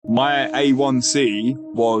My A1C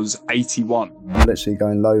was 81. I'm literally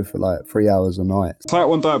going low for like 3 hours a night. Type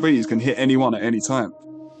 1 diabetes can hit anyone at any time.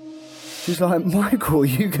 She's like, Michael,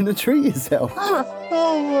 you gonna treat yourself?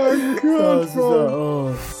 Oh my God,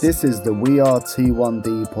 bro. This is the We Are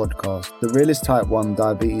T1D podcast, the realest type 1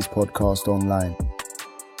 diabetes podcast online.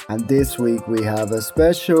 And this week we have a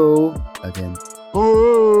special again.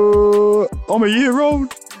 Oh, I'm a year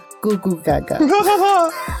old. Goo goo gaga.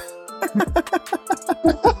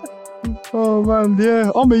 Oh man, yeah,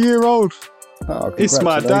 I'm a year old. Oh, It's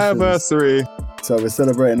my congratulations. anniversary. So we're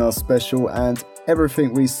celebrating our special, and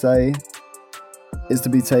everything we say is to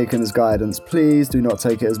be taken as guidance. Please do not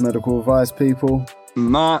take it as medical advice, people.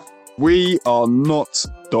 Nah, we are not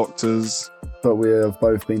doctors. But we have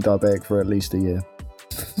both been diabetic for at least a year.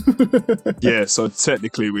 Yeah, so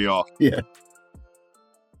technically we are. Yeah.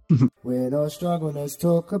 We're not struggling, let's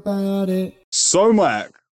talk about it. So,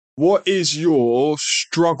 Mike, what is your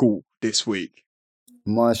struggle this week?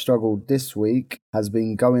 My struggle this week has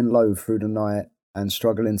been going low through the night and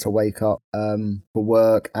struggling to wake up for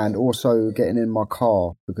work, and also getting in my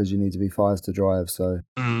car because you need to be 5 to drive. So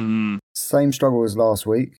same struggle as last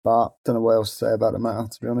week, but don't know what else to say about the matter,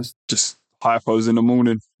 to be honest. Just hypos in the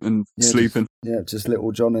morning and sleeping. Just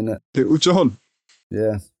little John in it. Little John.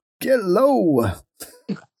 Yeah. Get low.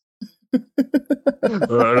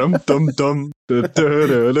 Dum dum dum. Da, da,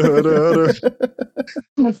 da, da, da, da.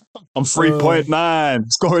 I'm 3.9.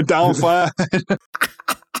 It's going down fast.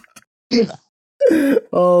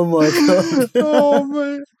 Oh my God. Oh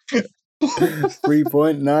man.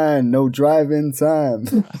 3.9, no driving time.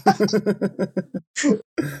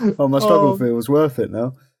 Oh, my struggle feels worth it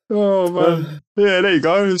now. Oh man. Yeah, there you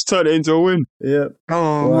go. Let's turn it into a win. Yeah.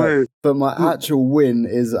 Oh Right. mate. But my actual win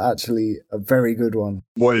is actually a very good one.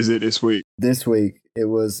 What is it this week? This week, it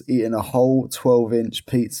was eating a whole 12-inch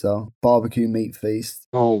pizza, barbecue meat feast,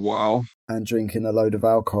 Oh wow. and drinking a load of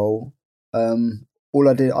alcohol. All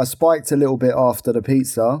I did, I spiked a little bit after the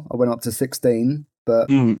pizza. I went up to 16, but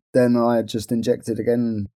then I just injected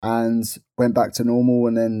again and went back to normal,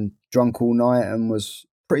 and then drunk all night and was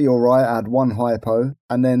pretty all right. I had one hypo,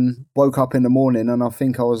 and then woke up in the morning and I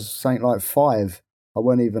think I was something like 5. I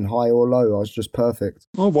wasn't even high or low. I was just perfect.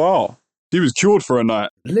 Oh wow. He was cured for a night.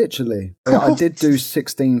 Literally. I did do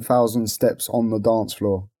 16,000 steps on the dance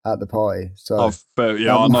floor at the party. So Oh, fair.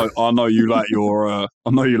 Yeah, I know you like your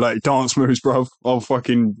dance moves, bro. I'll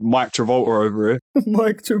fucking Mike Travolta over here.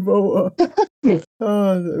 Mike Travolta.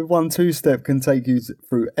 1-2 step can take you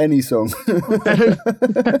through any song.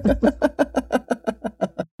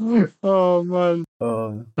 Oh man.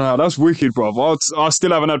 Oh, No, that's wicked, bro. I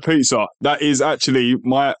still haven't had pizza. That is actually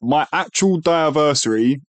my actual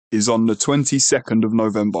anniversary is on the 22nd of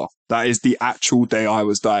November. That is the actual day I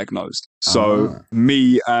was diagnosed. So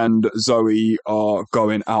me and Zoe are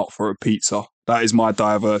going out for a pizza. That is my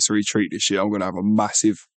anniversary treat this year. I'm going to have a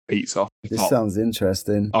massive pizza. this sounds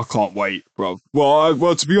interesting. I can't wait, bro.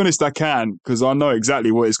 Well, to be honest, I can, because I know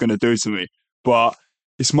exactly what it's going to do to me. But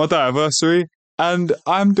it's my anniversary, and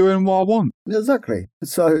I'm doing what I want. Exactly.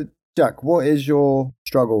 So, Jack, what is your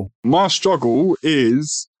struggle? My struggle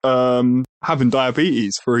is having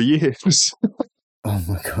diabetes for a year. Oh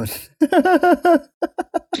my God.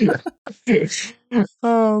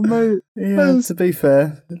 Oh, mate. Yeah, to be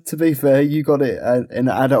fair, you got it in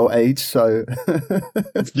adult age, so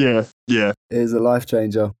Yeah, it is a life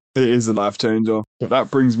changer. it is a life changer. But that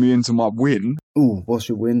brings me into my win. Ooh, what's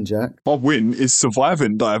your win, Jack? My win is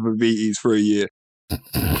surviving diabetes for a year.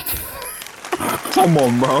 Come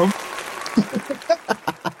on, bro.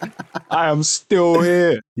 I am still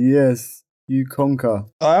here. Yes, you conquer.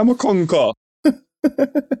 I am a conqueror.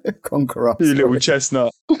 Conqueror. You little sorry.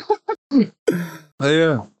 chestnut.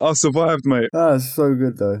 Yeah, I survived, mate. That's so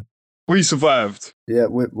good, though. We survived. Yeah,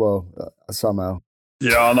 somehow.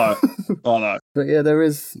 Yeah, I know. I know. But yeah,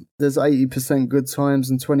 there's 80% good times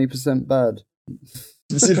and 20% bad.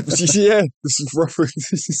 Yeah, this is rough.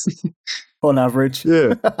 On average.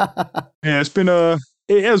 Yeah. Yeah,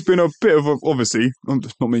 it has been a bit of a, obviously, I'm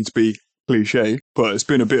just not mean to be cliche, but it's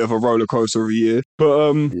been a bit of a roller coaster of a year.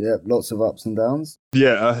 But Yeah, lots of ups and downs.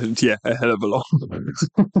 yeah, a hell of a lot.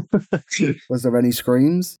 Was there any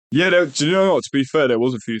screams? Yeah, do you know what? To be fair, there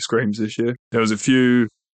was a few screams this year. There was a few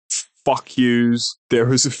fuck yous. There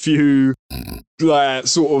was a few like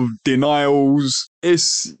sort of denials.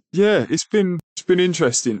 It's been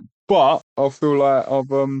interesting. But I feel like I've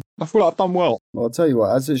done well. Well, I'll tell you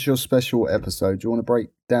what, as it's your special episode, do you want to break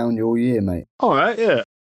down your year, mate? All right, yeah.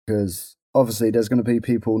 Because obviously there's going to be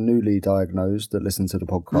people newly diagnosed that listen to the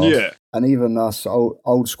podcast. Yeah. And even us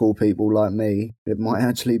old school people like me, it might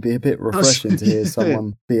actually be a bit refreshing to hear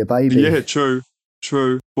someone be a baby. Yeah, true.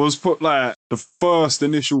 True. Was put like the first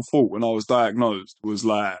initial thought when I was diagnosed was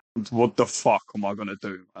like, what the fuck am I gonna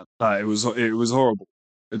do, man? Like, it was horrible.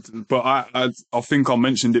 But I think I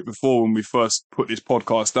mentioned it before when we first put this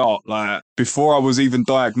podcast out. Like, before I was even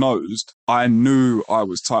diagnosed, I knew I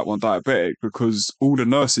was type 1 diabetic because all the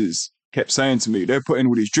nurses kept saying to me, they're putting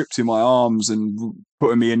all these drips in my arms and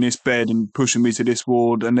putting me in this bed and pushing me to this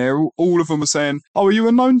ward, and all of them are saying, "Oh, are you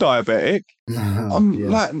a known diabetic?" I'm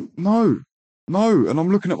like, no. And I'm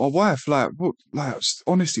looking at my wife like, what? Like,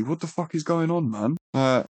 honestly, what the fuck is going on, man?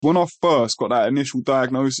 When I first got that initial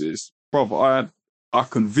diagnosis, brother, I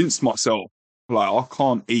convinced myself like I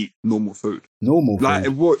can't eat normal food. Normal food? Like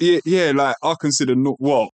what? Yeah. Like I consider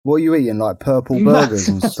what? What are you eating? Like purple burgers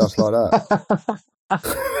and stuff like that?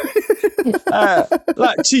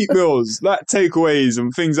 Like cheap meals, like takeaways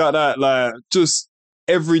and things like that. Like just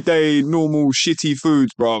everyday normal shitty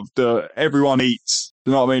foods, bruv, that everyone eats.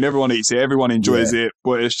 You know what I mean? Everyone eats it, everyone enjoys it,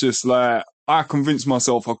 but it's just like I convinced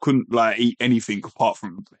myself I couldn't like eat anything apart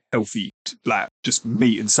from healthy, like just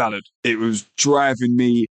meat and salad. It was driving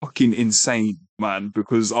me fucking insane, man,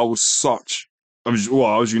 because I still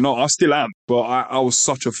am, but I was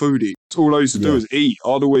such a foodie. All I used to do was eat.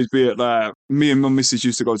 I'd always be at like, me and my missus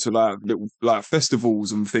used to go to like little like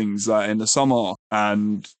festivals and things like in the summer,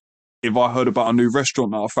 and if I heard about a new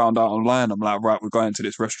restaurant that I found out online, I'm like, right, we're going to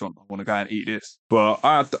this restaurant. I want to go and eat this. But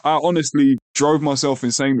I honestly drove myself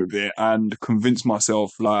insane with it and convinced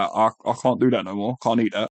myself, like, I can't do that no more. Can't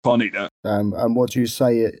eat that. And what do you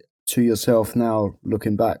say to yourself now,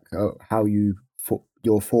 looking back at how your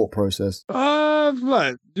thought process?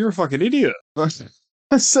 Like, you're a fucking idiot.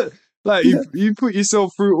 Like you put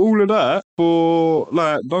yourself through all of that for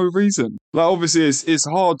like no reason. Like obviously it's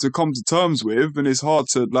hard to come to terms with and it's hard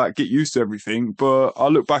to like get used to everything. But I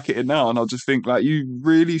look back at it now and I just think like you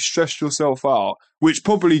really stressed yourself out, which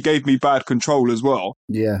probably gave me bad control as well.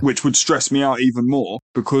 Yeah. Which would stress me out even more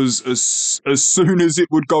because as soon as it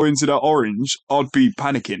would go into that orange, I'd be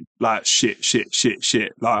panicking like shit.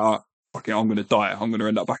 Like okay, I'm going to die. I'm going to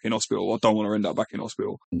end up back in hospital. I don't want to end up back in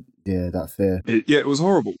hospital. Yeah, that's fair. It was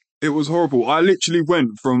horrible. It was horrible. I literally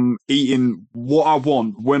went from eating what I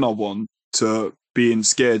want when I want to being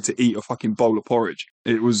scared to eat a fucking bowl of porridge.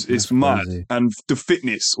 It's mad. Crazy. And the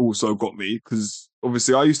fitness also got me because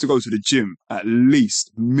obviously I used to go to the gym at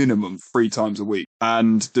least minimum 3 times a week.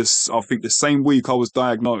 And I think the same week I was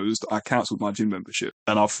diagnosed, I cancelled my gym membership.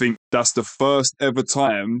 And I think that's the first ever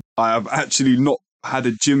time I have actually not had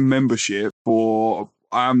a gym membership for,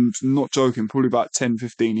 I'm not joking, probably about 10,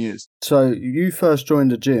 15 years. So you first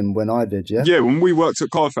joined the gym when I did, yeah? Yeah, when we worked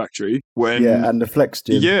at Card Factory. Yeah, and the Flex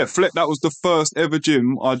gym. Yeah, that was the first ever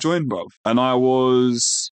gym I joined, bruv. And I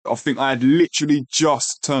think I had literally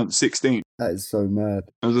just turned 16. That is so mad.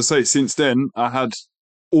 As I say, since then, I had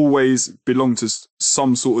always belonged to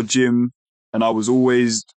some sort of gym. And I was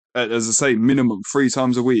always, as I say, minimum 3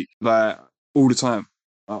 times a week, like all the time.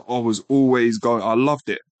 I was always going. I loved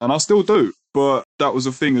it. And I still do. But that was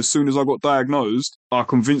the thing. As soon as I got diagnosed, I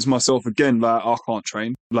convinced myself again, like, I can't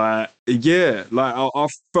train. Like, yeah, like I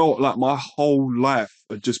felt like my whole life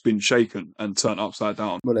had just been shaken and turned upside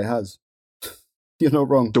down. Well, it has. You're not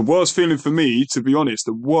wrong. The worst feeling for me, to be honest,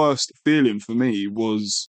 was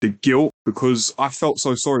the guilt because I felt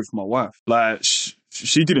so sorry for my wife. Like,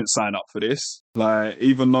 she didn't sign up for this. Like,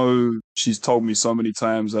 even though she's told me so many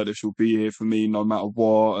times that she'll be here for me no matter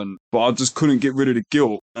what, but I just couldn't get rid of the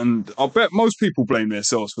guilt. And I bet most people blame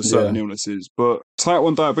themselves for certain illnesses, but type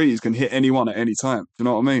 1 diabetes can hit anyone at any time. Do you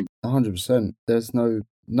know what I mean? 100%. There's no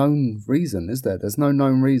known reason, is there? There's no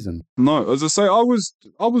known reason. No, as I say, I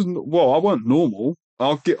weren't normal.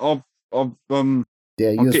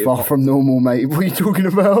 Yeah, you was far from normal, mate. What are you talking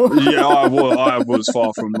about? Yeah, I was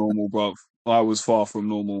far from normal, bruv. I was far from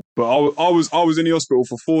normal. But I was in the hospital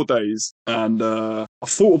for 4 days, and I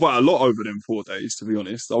thought about a lot over them 4 days, to be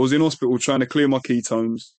honest. I was in hospital trying to clear my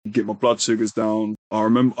ketones, get my blood sugars down. I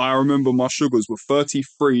remember my sugars were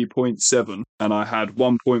 33.7, and I had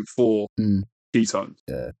 1.4 ketones.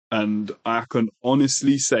 Yeah. And I can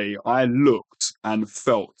honestly say I looked and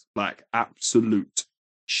felt like absolute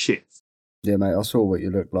shit. Yeah, mate, I saw what you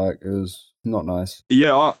looked like. It was not nice.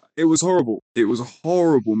 Yeah, it was horrible. It was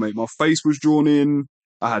horrible, mate. My face was drawn in.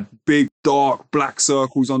 I had big, dark, black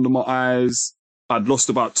circles under my eyes. I'd lost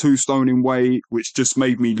about 2 stone in weight, which just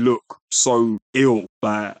made me look so ill.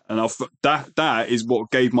 And that is what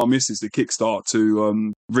gave my missus the kickstart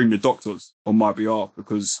to ring the doctors on my behalf,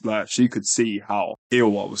 because like she could see how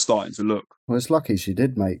ill I was starting to look. Well, it's lucky she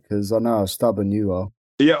did, mate, because I know how stubborn you are.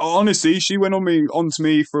 Yeah, honestly, she went onto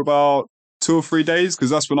me for about 2 or 3 days, because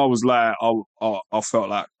that's when I was like, I felt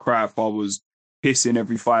like crap. I was pissing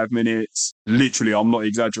every 5 minutes. Literally, I'm not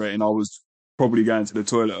exaggerating. I was probably going to the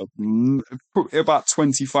toilet about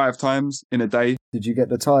 25 times in a day. Did you get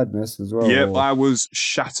the tiredness as well? Yep, I was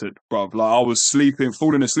shattered, bruv. Like, I was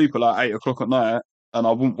falling asleep at like 8 o'clock at night, and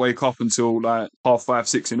I wouldn't wake up until like 5:30,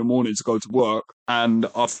 6 in the morning to go to work. And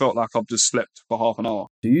I felt like I've just slept for half an hour.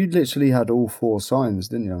 So you literally had all 4 signs,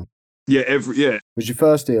 didn't you? Yeah. Was you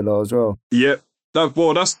thirsty a lot as well? Yep.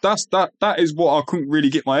 That is what I couldn't really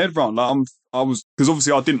get my head around. Like because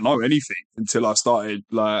obviously I didn't know anything until I started.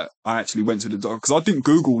 Like, I actually went to the doctor because I didn't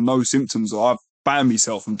Google no symptoms, or I banned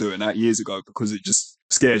myself from doing that years ago because it just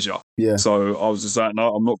scares you. Yeah. So I was just like,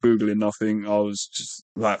 no, I'm not Googling nothing. I was just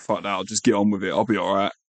like, fuck that, I'll just get on with it. I'll be all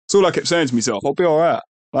right. That's all I kept saying to myself. I'll be all right.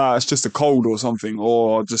 Like, it's just a cold or something,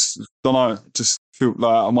 or I just don't know. Just feel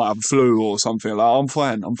like I might have a flu or something. Like, I'm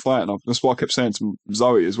fine. That's what I kept saying to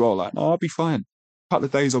Zoe as well. Like, no, I'll be fine. A couple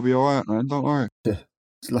of days I'll be all right, man. Don't worry. Yeah.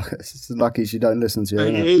 It's lucky she don't listen to you.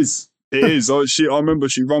 It is. I remember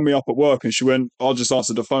she rang me up at work and she went, I just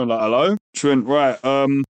answered the phone like, hello? She went, right,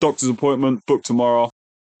 doctor's appointment, booked tomorrow.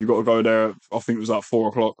 You got to go there. I think it was like 4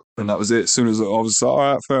 o'clock. And that was it. As soon as I was like, all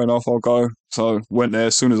right, fair enough, I'll go. So went there.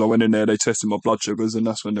 As soon as I went in there, they tested my blood sugars, and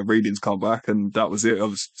that's when the readings come back. And that was it.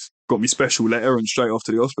 Got me special letter and straight off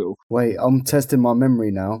to the hospital. Wait, I'm testing my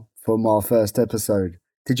memory now from our first episode.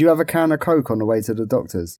 Did you have a can of Coke on the way to the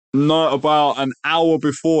doctor's? No, about an hour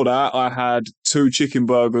before that, I had 2 chicken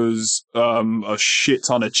burgers, a shit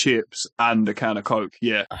ton of chips, and a can of Coke.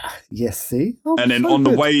 Yeah. Yes, see? Oh, and then on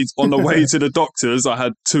the way to the doctor's, I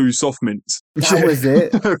had 2 soft mints. That was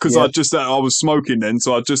it. Because I was smoking then,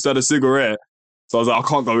 so I just had a cigarette. So I was like, I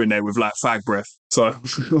can't go in there with like fag breath. So I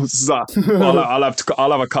was like, I'll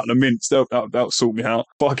have a couple of mints. That'll sort me out.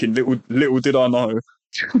 Fucking little did I know.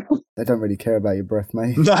 They don't really care about your breath,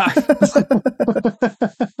 mate. Nah.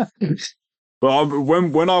 But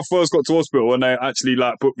when I first got to hospital and they actually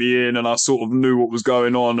like put me in and I sort of knew what was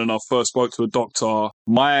going on and I first spoke to a doctor,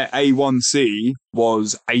 my A1C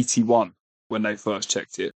was 81 when they first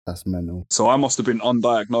checked it. That's mental. So I must have been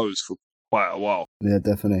undiagnosed for quite a while. Yeah,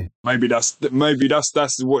 definitely. Maybe that's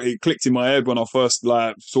what it clicked in my head when I first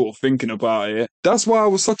like sort of thinking about it. That's why I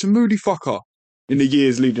was such a moody fucker in the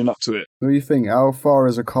years leading up to it. What do you think? How far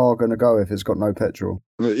is a car going to go if it's got no petrol?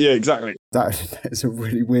 Yeah, exactly. That is a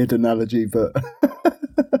really weird analogy, but...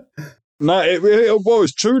 No,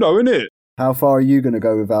 it's true though, isn't it? How far are you going to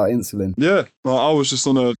go without insulin? Yeah, well, I was just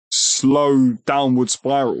on a slow downward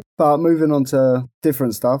spiral. But moving on to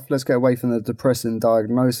different stuff, let's get away from the depressing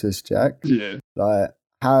diagnosis, Jack. Yeah. Like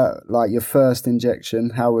your first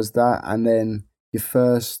injection, how was that? And then your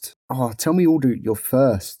first... Oh, tell me your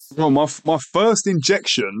firsts. Well, my first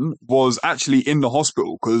injection was actually in the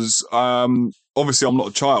hospital because obviously I'm not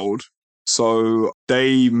a child, so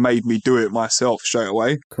they made me do it myself straight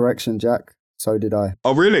away. Correction, Jack. So did I.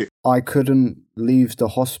 Oh, really? I couldn't leave the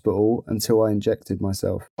hospital until I injected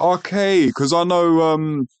myself. Okay, because I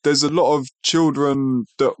know there's a lot of children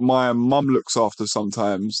that my mum looks after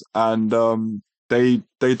sometimes, and they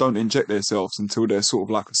don't inject themselves until they're sort of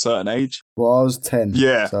like a certain age. Well, I was 10.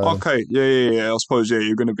 Yeah. So. Okay. Yeah. I suppose,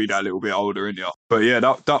 you're going to be that little bit older, aren't you? But yeah,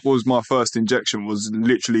 that was my first injection, was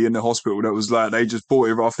literally in the hospital. That was like, they just bought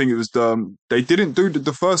it. I think it was, they didn't do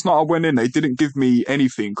the first night I went in, they didn't give me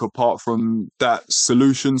anything apart from that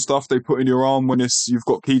solution stuff they put in your arm when you've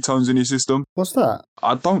got ketones in your system. What's that?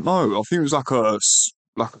 I don't know. I think it was like a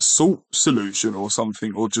salt solution or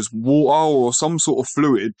something, or just water or some sort of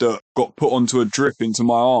fluid that got put onto a drip into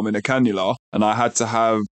my arm in a cannula, and I had to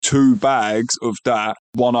have 2 bags of that,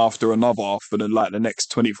 one after another, for the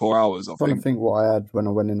next 24 hours. I think what I had when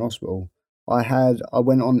I went in hospital. I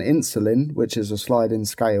went on insulin, which is a sliding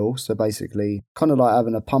scale, so basically kind of like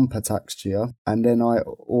having a pump attached to you. And then I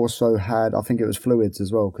also had, I think it was fluids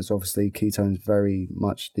as well, because obviously ketones very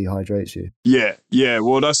much dehydrates you. Yeah.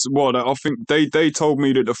 Well, that's what I think they told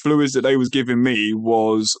me, that the fluids that they was giving me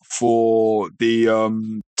was for the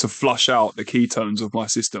to flush out the ketones of my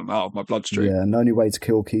system out of my bloodstream. Yeah, and the only way to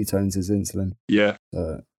kill ketones is insulin. Yeah.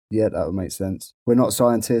 Yeah, that would make sense. We're not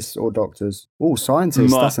scientists or doctors. Oh,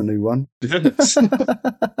 scientists, that's a new one. Yes.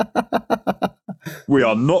 We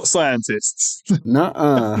are not scientists.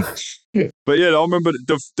 Nuh-uh. But yeah, I remember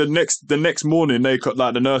the next morning, they got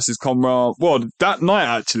the nurses come round. Well, that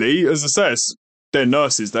night actually, as I say, they're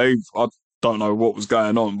nurses. I don't know what was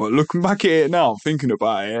going on, but looking back at it now, thinking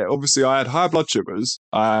about it, obviously I had high blood sugars,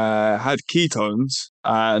 I had ketones,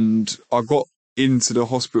 and I got into the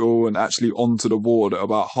hospital and actually onto the ward at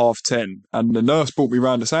about 10:30, and the nurse brought me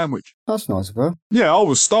round a sandwich. That's nice of her. Yeah, I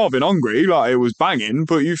was starving hungry, like it was banging,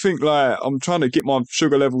 but you think like I'm trying to get my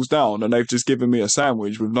sugar levels down and they've just given me a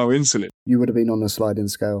sandwich with no insulin. You would have been on a sliding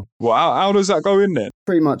scale. Well, how does that go in there?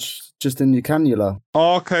 Pretty much just in your cannula.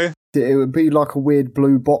 Oh, okay. It would be like a weird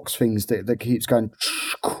blue box things that keeps going.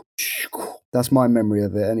 That's my memory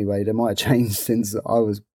of it anyway. They might have changed since I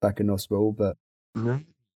was back in hospital, but...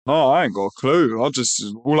 Oh, I ain't got a clue.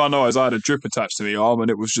 All I know is I had a drip attached to my arm and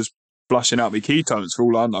it was just flushing out my ketones for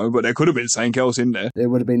all I know, but there could have been something else in there. There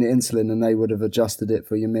would have been insulin and they would have adjusted it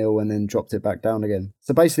for your meal and then dropped it back down again.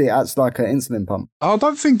 So basically it acts like an insulin pump. I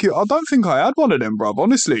don't think I had one of them, bruv,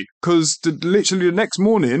 honestly, because literally the next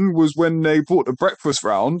morning was when they brought the breakfast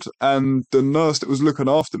round and the nurse that was looking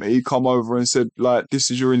after me come over and said, like,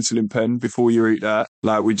 this is your insulin pen before you eat that.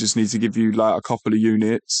 Like, we just need to give you like a couple of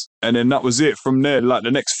units. And then that was it. From there, like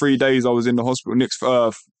the next 3 days I was in the hospital, next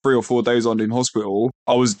 3 or 4 days on in hospital,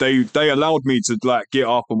 they allowed me to like get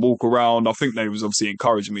up and walk around. I think they was obviously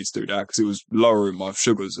encouraging me to do that because it was lowering my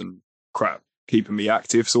sugars and crap, keeping me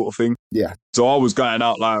active sort of thing. Yeah. So I was going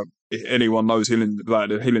out like, if anyone knows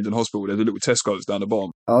the Hillingdon Hospital, there's a little Tesco's down the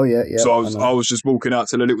bottom. Oh yeah, yeah. So I was just walking out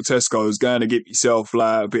to the little Tesco's, going to get myself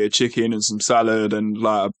like a bit of chicken and some salad and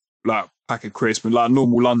like a pack of crisps and like a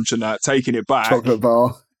normal lunch and that, taking it back. Chocolate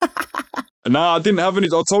bar. And I didn't have any.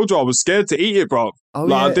 I told you I was scared to eat it, bro. Oh,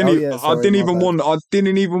 like, yeah. I didn't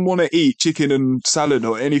even want to eat chicken and salad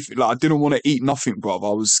or anything. Like I didn't want to eat nothing, bro.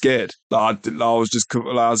 I was scared. Like I was just,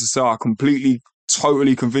 like, as I say, I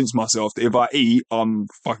totally convinced myself that if I eat, I'm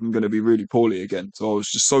fucking going to be really poorly again. So I was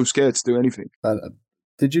just so scared to do anything.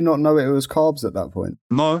 Did you not know it was carbs at that point?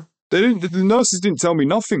 No, they didn't. The nurses didn't tell me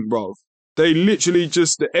nothing, bro. They literally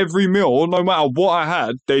just, every meal, no matter what I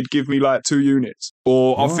had, they'd give me like 2 units.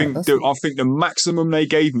 Or I think the maximum they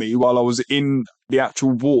gave me while I was in the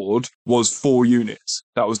actual ward was 4 units.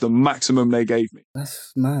 That was the maximum they gave me.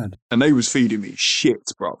 That's mad. And they was feeding me shit,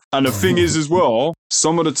 bro. And the thing is as well,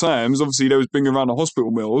 some of the times, obviously they was bringing around the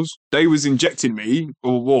hospital meals, they was injecting me,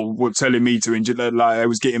 or were telling me to inject, like they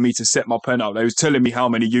was getting me to set my pen up. They was telling me how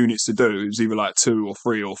many units to do. It was either like 2 or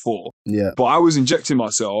 3 or 4. Yeah. But I was injecting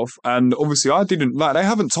myself, and obviously I didn't, like, they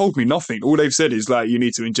haven't told me nothing. All they've said is like, you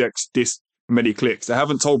need to inject this many clicks. They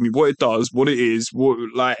haven't told me what it does, what it is,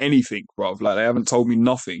 like anything, bruv. Like they haven't told me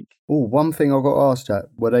nothing. Oh, one thing I got asked, Jack,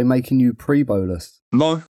 were they making you pre-bolus?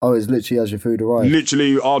 No. Oh, it's literally as your food arrived.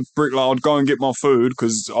 Literally, I'd go and get my food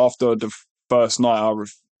because after the first night,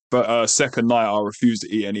 second night, I refused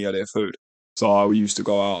to eat any of their food. So I used to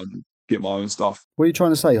go out and get my own stuff. What are you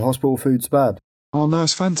trying to say? Hospital food's bad? Oh no,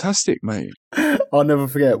 it's fantastic, mate. I'll never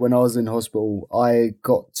forget when I was in hospital, I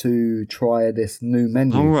got to try this new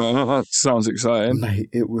menu. Oh, right, that sounds exciting. Mate,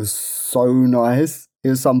 it was so nice. It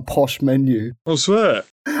was some posh menu. I swear.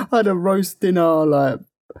 I had a roast dinner, like,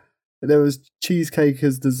 there was cheesecake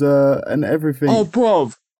as dessert and everything. Oh,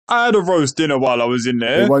 bruv. I had a roast dinner while I was in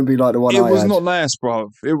there. It won't be like the one I had. It was not nice, bruv.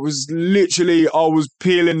 It was literally, I was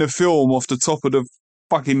peeling the film off the top of the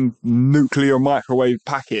fucking nuclear microwave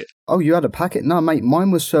packet. Oh, you had a packet? No, mate,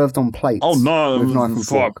 mine was served on plates. Oh, no. With knife and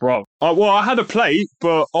fork. Bro. Well, I had a plate,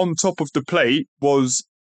 but on top of the plate was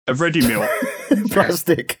a ready meal.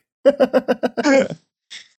 Plastic.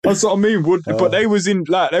 That's what I mean. But they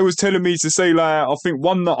was telling me to say, like, I think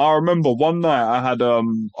I remember one night I had, I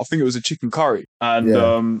think it was a chicken curry,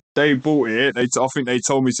 and they bought it. I think they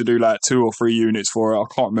told me to do like 2 or 3 units for it. I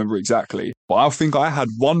can't remember exactly, but I think I had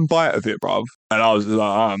one bite of it, bruv, and I was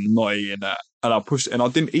like, I'm not eating that. And I pushed it, and I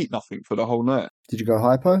didn't eat nothing for the whole night. Did you go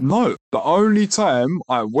hypo? No. The only time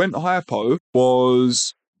I went hypo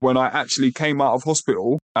was when I actually came out of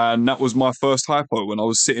hospital, and that was my first hypo when I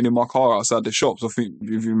was sitting in my car outside the shops. I think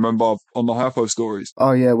if you remember on the hypo stories.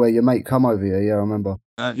 Oh yeah, where your mate come over here. Yeah, I remember.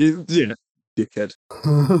 Yeah, dickhead.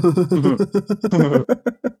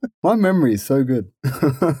 My memory is so good.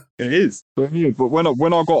 It is. But when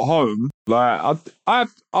I got home, like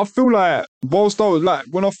I feel like whilst I was like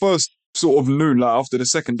when I first sort of knew, like after the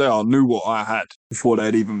second day, I knew what I had before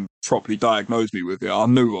they'd even properly diagnosed me with it. I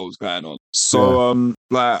knew what was going on. So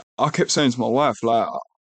like I kept saying to my wife, like,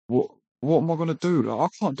 what am I gonna do? Like, I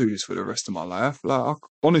can't do this for the rest of my life. Like,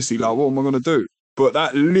 honestly, like, what am I gonna do? But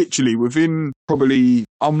that literally within probably,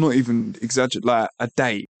 I'm not even exaggerating, like a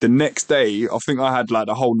day. The next day, I think I had like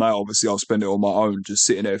the whole night, obviously I'll spend it on my own, just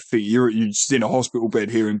sitting there feet. You're just in a hospital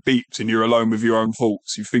bed hearing beeps and you're alone with your own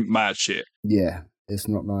thoughts. You think mad shit. Yeah, it's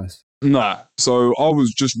not nice. Nah. So I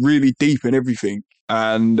was just really deep in everything.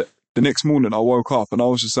 And the next morning I woke up and I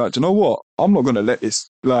was just like, do you know what? I'm not going to let this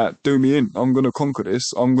like do me in. I'm going to conquer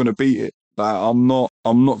this. I'm going to beat it. Like I'm not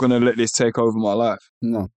going to let this take over my life.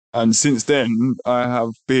 No. And since then, I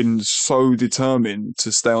have been so determined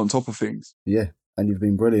to stay on top of things. Yeah, and you've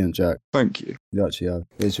been brilliant, Jack. Thank you. You actually have.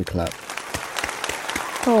 Here's your clap.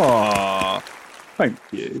 Ah, thank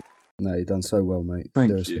you. No, you've done so well, mate. Thank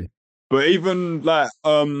Seriously. you. But even like,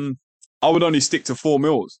 I would only stick to 4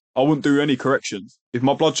 meals. I wouldn't do any corrections. If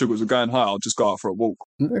my blood sugars were going high, I'll just go out for a walk.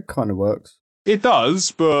 It kind of works. It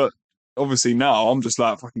does, but obviously now I'm just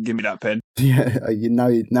like, fucking give me that pen. Yeah,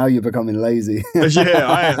 now you're becoming lazy.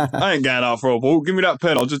 Yeah, I ain't going out for a walk. Give me that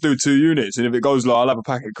pen. I'll just do 2 units, and if it goes low, I'll have a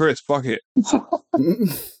packet of crisps. Fuck it.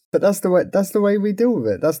 But that's the way. That's the way we deal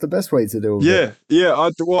with it. That's the best way to deal with it. Yeah. I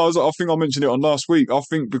think I mentioned it on last week. I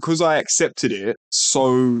think because I accepted it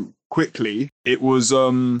so quickly, it was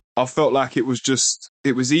I felt like it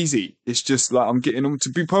was easy. It's just like I'm getting them. To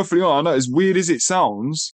be perfectly honest, I know as weird as it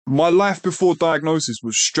sounds, my life before diagnosis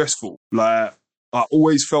was stressful. Like I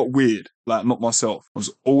always felt weird, like not myself. I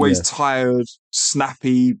was always tired,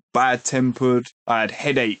 snappy, bad-tempered. I had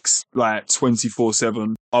headaches like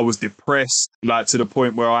 24/7. I was depressed, like to the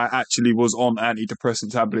point where I actually was on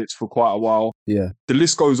antidepressant tablets for quite a while. Yeah. The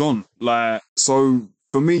list goes on. Like, so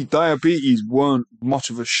for me, diabetes weren't much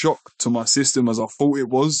of a shock to my system as I thought it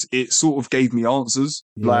was. It sort of gave me answers,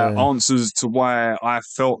 like answers to why I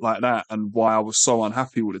felt like that and why I was so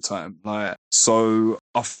unhappy all the time. Like, so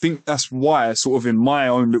I think that's why, sort of in my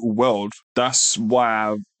own little world, that's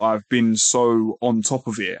why I've been so on top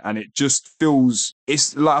of it. And it just feels,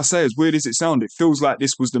 it's like I say, as weird as it sounds, it feels like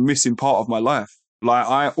this was the missing part of my life. Like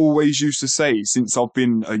I always used to say, since I've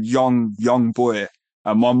been a young boy,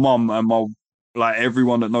 and my mum and like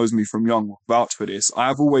everyone that knows me from young will vouch for this,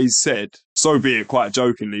 I've always said, so be it quite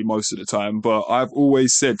jokingly most of the time, but I've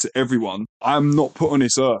always said to everyone, I'm not put on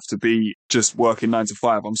this earth to be just working 9 to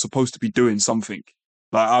 5. I'm supposed to be doing something.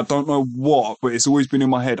 Like, I don't know what, but it's always been in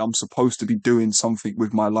my head, I'm supposed to be doing something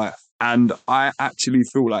with my life. And I actually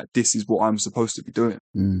feel like this is what I'm supposed to be doing.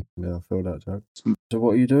 Yeah, I feel that, Jack. So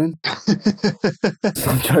what are you doing?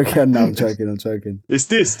 I'm joking. No, I'm joking. It's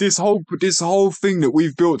this whole thing that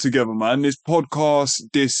we've built together, man. This podcast,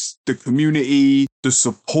 the community, the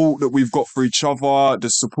support that we've got for each other, the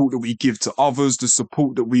support that we give to others, the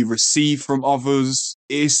support that we receive from others.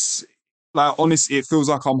 It's like, honestly, it feels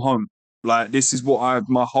like I'm home. Like, this is what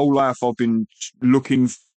my whole life I've been looking.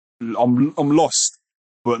 I'm lost.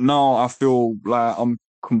 But now I feel like I'm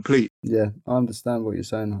complete. Yeah, I understand what you're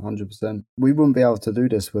saying 100%. We wouldn't be able to do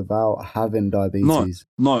this without having diabetes.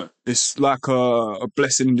 No. It's like a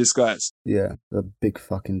blessing in disguise. Yeah, a big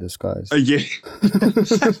fucking disguise. Yeah.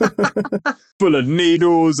 Full of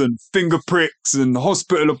needles and finger pricks and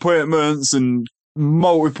hospital appointments and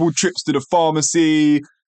multiple trips to the pharmacy.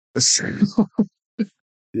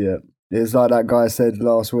 Yeah. It's like that guy said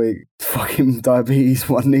last week, fucking diabetes,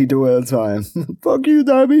 1 needle at a time. Fuck you,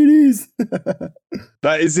 diabetes.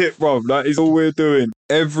 That is it, bro. That is all we're doing.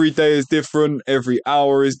 Every day is different. Every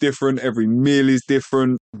hour is different. Every meal is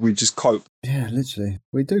different. We just cope. Yeah, literally.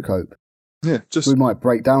 We do cope. Yeah, we might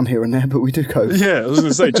break down here and there, but we do cope. Yeah, I was going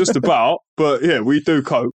to say just about, but yeah, we do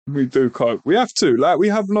cope. We do cope. We have to. Like, we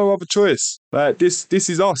have no other choice. Like, this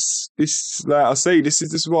is us. This, like I say, this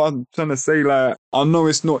is what I'm trying to say. Like, I know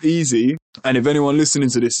it's not easy, and if anyone listening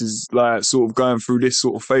to this is like sort of going through this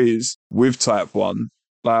sort of phase with type 1,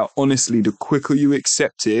 like, honestly, the quicker you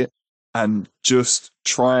accept it and just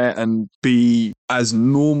try and be as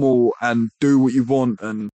normal and do what you want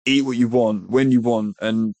and eat what you want when you want,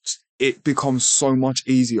 and it becomes so much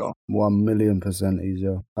easier. 1,000,000%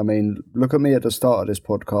 easier. I mean, look at me at the start of this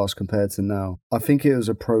podcast compared to now. I think it was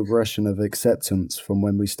a progression of acceptance from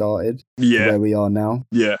when we started to where we are now.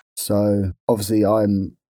 Yeah. So obviously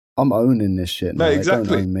I'm owning this shit now. No, exactly.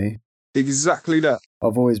 Don't own me. Exactly that.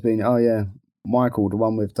 I've always been, oh yeah, Michael, the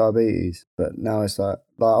one with diabetes. But now it's like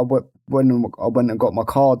when I went and got my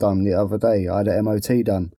car done the other day, I had an MOT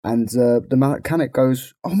done, and the mechanic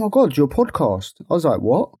goes, "Oh my God, your podcast." I was like,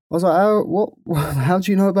 "What?" I was like, what? How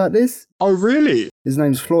do you know about this?" Oh, really? His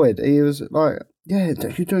name's Floyd. He was like, "Yeah,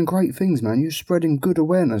 you're doing great things, man. You're spreading good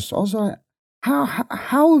awareness." I was like,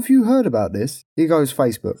 how have you heard about this? He goes,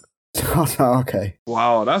 "Facebook." I was like, okay.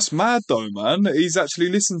 Wow, that's mad though, man. He's actually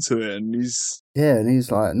listened to it and he's... Yeah, and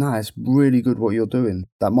he's like, "No, it's really good what you're doing."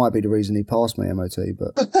 That might be the reason he passed my MOT,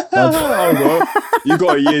 but... Oh, well, you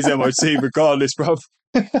got a year's MOT regardless, bruv.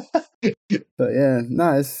 But yeah,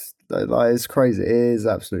 no, it's crazy. It is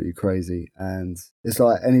absolutely crazy. And it's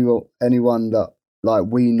like anyone that like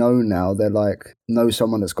we know now, they're like, know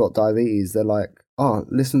someone that's got diabetes, they're like, "Oh,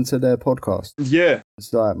 listen to their podcast." Yeah.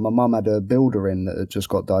 It's like my mum had a builder in that had just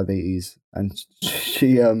got diabetes, and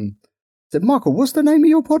she said, Michael, what's the name of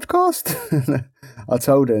your podcast? I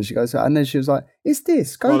told her, and she goes, and then she was like, it's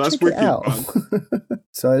this, go check it out.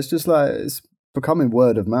 So it's just like, it's becoming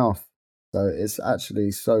word of mouth. So it's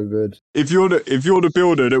actually so good. If you're the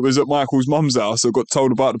builder that was at Michael's mum's house or got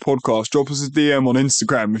told about the podcast, drop us a DM on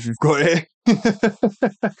Instagram if you've got it.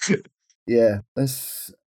 Yeah,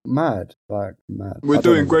 that's mad. Like, mad. We're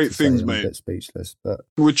doing great things, mate. I'm a bit speechless, but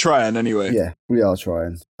we're trying anyway. Yeah, we are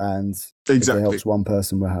trying. And if it helps one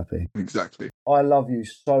person, we're happy. Exactly. I love you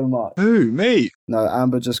so much. Who, me? No,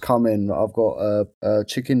 Amber just come in. I've got a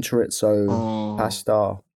chicken chorizo,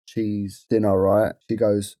 pasta, cheese dinner, right? She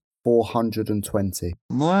goes, 420.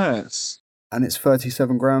 Nice. And it's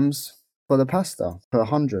 37 grams for the pasta per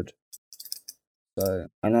 100. So,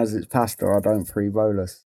 and as it's pasta, I don't free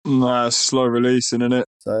bolus. Nice, slow releasing, innit?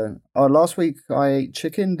 So, last week I ate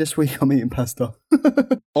chicken. This week I'm eating pasta.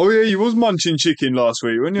 Oh yeah, you was munching chicken last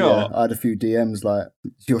week, weren't you? Yeah, I had a few DMs like,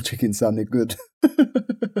 your chicken sounded good.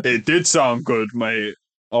 It did sound good, mate.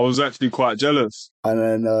 I was actually quite jealous. And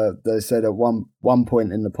then they said at one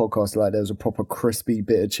point in the podcast, like, there was a proper crispy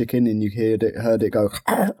bit of chicken, and you heard it go.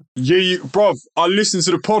 Yeah, bruv, I listened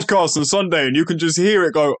to the podcast on Sunday, and you can just hear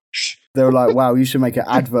it go. They were like, wow, you should make an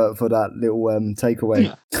advert for that little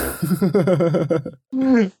takeaway.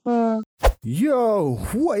 Yo,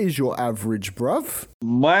 what is your average, bruv?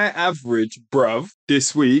 My average, bruv,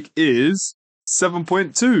 this week is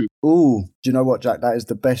 7.2. Ooh, do you know what, Jack? That is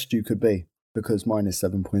the best you could be. Because mine is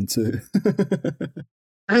 7.2.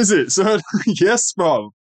 Is it? So, yes,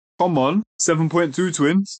 bro. Come on. 7.2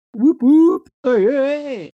 twins. Whoop, whoop. Oh,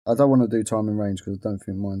 yeah. I don't want to do time and range because I don't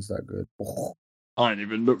think mine's that good. I ain't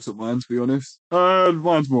even looked at mine, to be honest.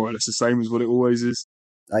 Mine's more or less the same as what it always is.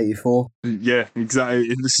 84? Yeah, exactly.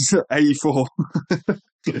 This is 84.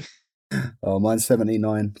 Oh, mine's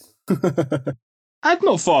 79. I'm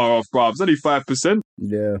not far off, bruv. It's only 5%.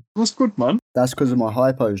 Yeah. That's good, man. That's because of my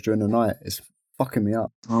hypos during the night. It's fucking me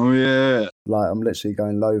up. Oh, yeah. Like, I'm literally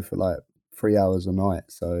going low for like 3 hours a night,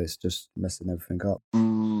 so it's just messing everything up.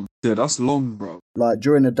 Yeah, that's long, bro. Like,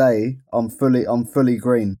 during the day, I'm fully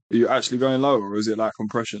green. Are you actually going low, or is it like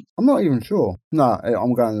compression? I'm not even sure. No,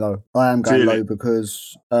 I'm going low. I am going low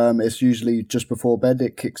because it's usually just before bed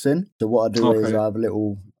it kicks in. So what I do is I have a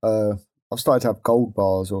little... I've started to have gold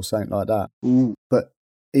bars or something like that. Ooh. But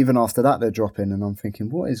even after that, they're dropping, and I'm thinking,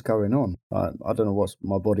 what is going on? I don't know what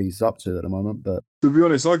my body's up to at the moment, but... To be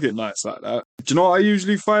honest, I get nights like that. Do you know what I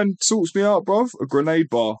usually find sorts me out, bruv? A grenade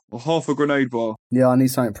bar, or half a grenade bar. Yeah, I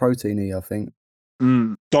need something proteiny, I think.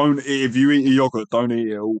 Don't eat, if you eat a yogurt, don't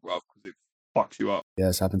eat it all, bruv, because it fucks you up. Yeah,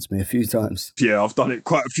 it's happened to me a few times. Yeah, I've done it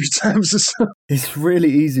quite a few times as well. It's really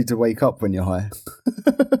easy to wake up when you're high.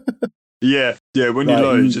 Yeah, when you're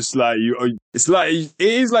low, it's just like it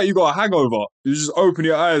is like you got a hangover. You just open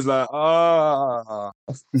your eyes like, What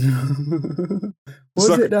was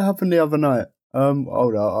it that happened the other night?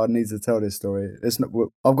 Hold on, I need to tell this story.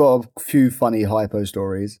 I've got a few funny hypo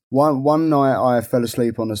stories. One night I fell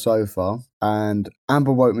asleep on the sofa, and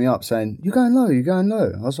Amber woke me up saying, "You going low? You going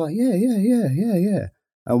low?" I was like, "Yeah,"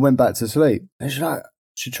 and went back to sleep. And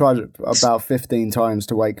she tried about 15 times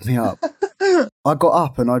to wake me up. I got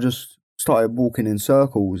up and I just started walking in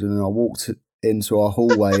circles, and then I walked into our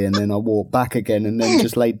hallway, and then I walked back again, and then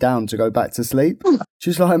just laid down to go back to sleep.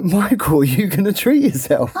 She's like, "Michael, are you going to treat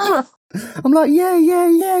yourself?" I'm like, yeah.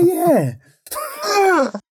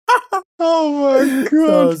 Oh my god!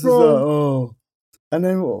 So I was just like, oh. And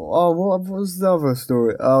then, what was the other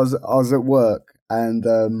story? I was at work, and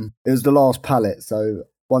it was the last pallet, so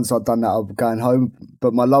once I'd done that, I was going home,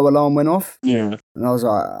 but my low alarm went off. Yeah. And I was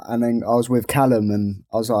like, and then I was with Callum, and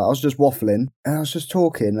I was just waffling, and I was just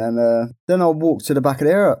talking, and then I walked to the back of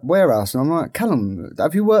the warehouse, and I'm like, "Callum,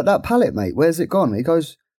 have you worked that pallet, mate? Where's it gone?" He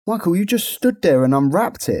goes, "Michael, you just stood there and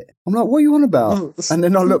unwrapped it." I'm like, "What are you on about?" And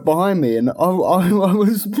then I looked behind me, and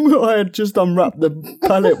I had just unwrapped the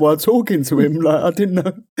pallet while talking to him. Like, I didn't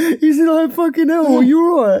know. He's like, "Fucking hell, are you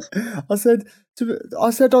all right?" I said,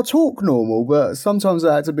 I talk normal, but sometimes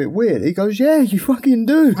I act a bit weird. He goes, "Yeah, you fucking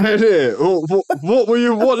do." What were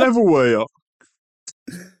you? What level were you?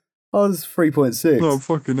 I was 3.6. Oh,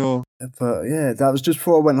 fucking hell. But yeah, that was just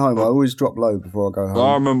before I went home. I always drop low before I go home.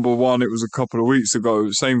 I remember one, it was a couple of weeks ago,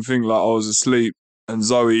 same thing, like I was asleep, and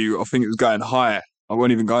Zoe, I think it was going high. I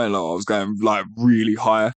wasn't even going low, I was going like really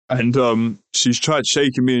high. And she's tried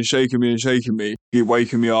shaking me, keep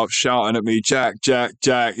waking me up, shouting at me, Jack,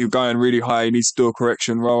 you're going really high, you need to do a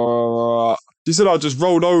correction, rah, rah, rah. She said I just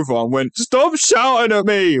rolled over and went, "Stop shouting at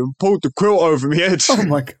me," and pulled the quilt over my head. Oh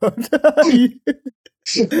my God.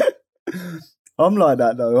 I'm like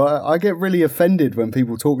that though. I get really offended when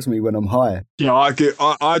people talk to me when I'm high. Yeah,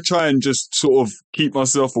 I try and just sort of keep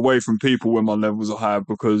myself away from people when my levels are high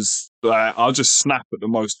because like, I'll just snap at the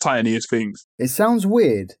most tiniest things. It sounds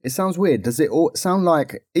weird. Does it all sound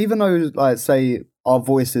like, even though, like, say, our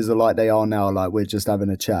voices are like they are now, like we're just having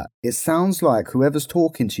a chat, it sounds like whoever's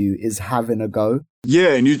talking to you is having a go.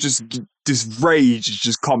 Yeah, and this rage is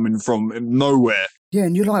just coming from nowhere. Yeah,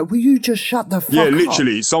 and you're like, will you just shut the fuck up? Yeah,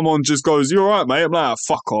 literally. Someone just goes, "You all right, mate?" I'm like,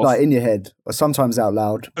 "Fuck off." Like in your head, or sometimes out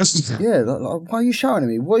loud. Yeah, like, why are you shouting at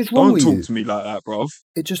me? What is wrong with you? Don't talk to me like that, bruv.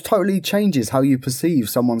 It just totally changes how you perceive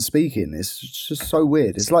someone speaking. It's just so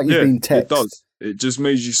weird. It's like you've been texted. It does. It just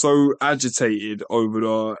makes you so agitated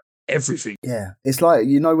over everything. Yeah. It's like,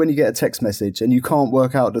 you know, when you get a text message and you can't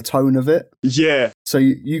work out the tone of it. Yeah. So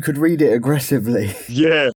you could read it aggressively.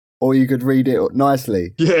 Yeah. Or you could read it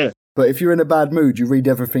nicely. Yeah. But if you're in a bad mood, you read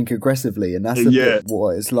everything aggressively, and that's a bit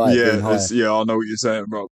what it's like being high. I know what you're saying,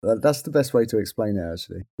 bro. That's the best way to explain it,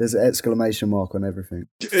 actually. There's an exclamation mark on everything.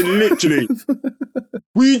 Literally.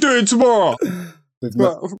 What are you doing tomorrow? Who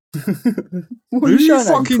are you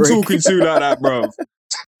fucking talking to like that, bro?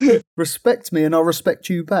 Respect me and I'll respect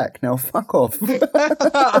you back. Now fuck off. Do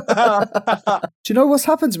you know what's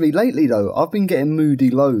happened to me lately though? I've been getting moody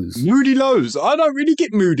lows. Moody lows? I don't really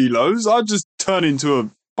get moody lows. I just turn into a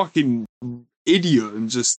fucking idiot and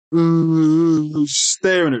just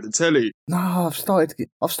staring at the telly. No, I've started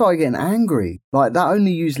getting angry. Like that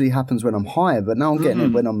only usually happens when I'm high, but now I'm getting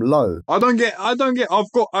it when I'm low. I get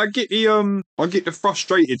the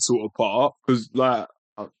frustrated sort of part because like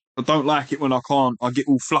I don't like it when I get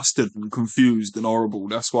all flustered and confused and horrible.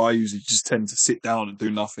 That's why I usually just tend to sit down and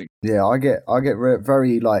do nothing. Yeah, I get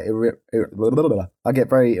very like I get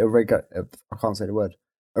very irregular. I can't say the word.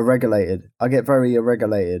 Irregulated. I get very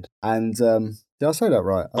irregulated. And did I say that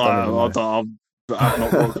right? I've not got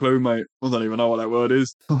a clue, mate. I don't even know what that word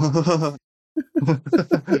is.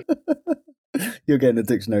 You're getting a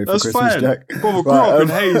dictionary for Christmas, fine. Jack. Bro, I grew up in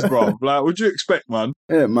Hayes, bro. Like, what'd you expect, man?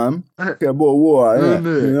 Yeah, man. Get a bottle of water,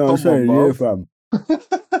 innit? You know what I'm saying? Yeah, fam.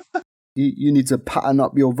 You need to pattern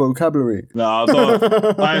up your vocabulary. Nah,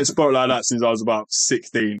 I ain't spoke like that since I was about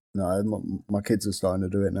 16. No, my kids are starting to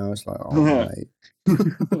do it now. It's like, oh, mate.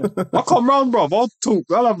 I'll come round, bro. I'll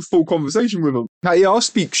have a full conversation with them. Hey, yeah, I'll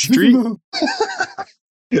speak street.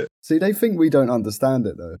 See, they think we don't understand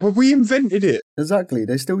it, though. Well, we invented it. Exactly.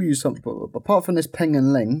 They still use something. Apart from this peng and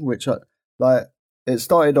leng, which, it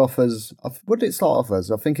started off as... What did it start off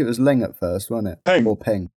as? I think it was leng at first, wasn't it? Peng. Or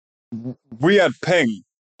peng. We had peng.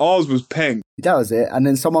 Ours was peng. That was it. And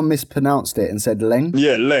then someone mispronounced it and said leng.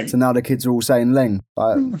 Yeah, leng. So now the kids are all saying leng.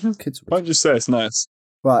 Kids. Don't just say it's nice.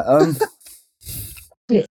 Right,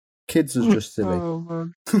 Kids are just silly. Oh,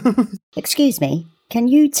 man. Excuse me, can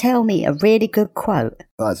you tell me a really good quote?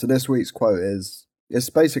 Right, so this week's quote it's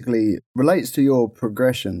basically relates to your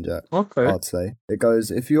progression, Jack. Okay. I'd say. It goes,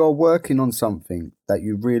 if you are working on something that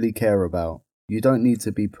you really care about, you don't need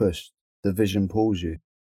to be pushed. The vision pulls you.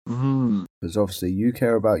 Because obviously you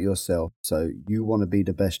care about yourself, so you want to be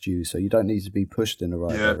the best you, so you don't need to be pushed in the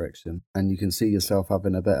right direction, and you can see yourself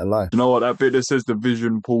having a better life. You know what, that bit that says the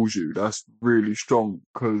vision pulls you, that's really strong,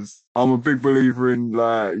 because I'm a big believer in,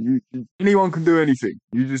 like, anyone can do anything.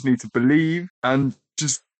 You just need to believe and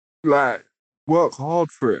just, like, work hard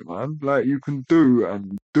for it, man. Like, you can do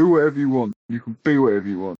whatever you want. You can be whatever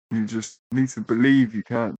you want. You just need to believe you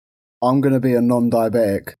can. I'm going to be a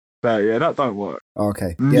non-diabetic. That don't work.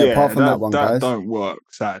 Okay. Yeah, apart from that one, guys. That don't work,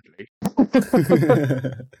 sadly.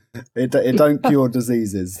 It don't cure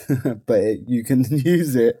diseases, but you can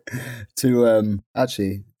use it to...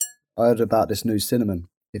 Actually, I heard about this new cinnamon.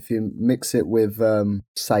 If you mix it with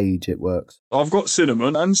sage, it works. I've got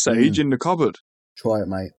cinnamon and sage in the cupboard. Try it,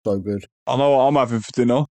 mate. So good. I know what I'm having for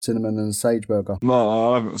dinner. Cinnamon and sage burger. No,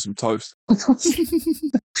 I'll have it with some toast.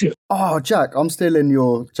 Oh, Jack, I'm still in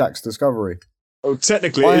your Jack's Discovery. Oh,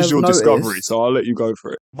 technically, it is your discovery, so I'll let you go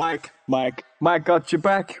for it. Mike got your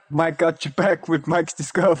back. Mike got your back with Mike's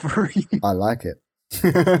Discovery. I like it.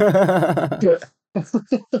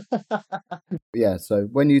 Yeah, so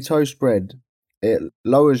when you toast bread, it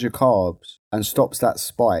lowers your carbs and stops that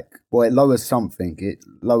spike. Well, it lowers something. It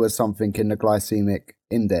lowers something in the glycemic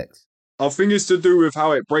index. I think it's to do with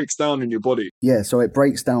how it breaks down in your body. Yeah, so it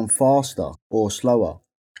breaks down faster or slower.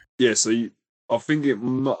 Yeah, so I think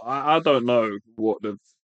I don't know what the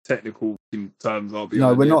technical terms are.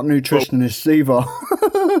 No, we're not nutritionists either.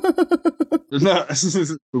 No,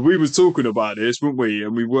 we was talking about this, weren't we?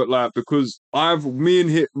 And we were like, because me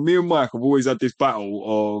and Mike have always had this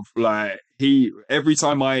battle of like every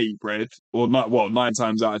time I eat bread, or not, 9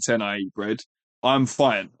 times out of 10 I eat bread, I'm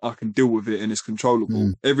fine. I can deal with it and it's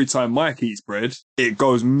controllable. Every time Mike eats bread, it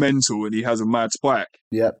goes mental and he has a mad spike.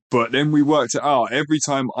 Yep. But then we worked it out. Every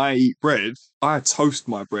time I eat bread, I toast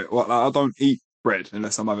my bread. Well, like, I don't eat bread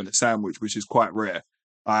unless I'm having a sandwich, which is quite rare.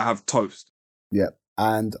 I have toast. Yep.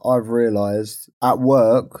 And I've realised at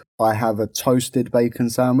work, I have a toasted bacon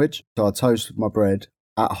sandwich. So I toast my bread.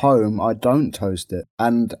 At home, I don't toast it.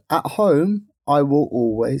 And at home, I will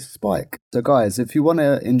always spike. So guys, if you want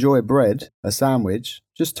to enjoy bread, a sandwich,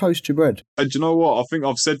 just toast your bread. And do you know what? I think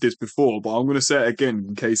I've said this before, but I'm going to say it again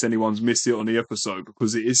in case anyone's missed it on the episode,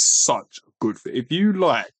 because it is such a good thing. If you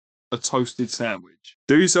like a toasted sandwich,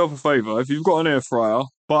 do yourself a favour. If you've got an air fryer,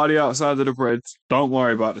 butter the outside of the bread. Don't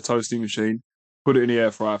worry about the toasting machine. Put it in the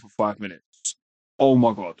air fryer for 5 minutes. Oh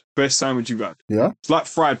my God. Best sandwich you've had. Yeah? It's like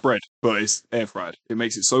fried bread, but it's air fried. It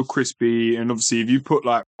makes it so crispy. And obviously, if you put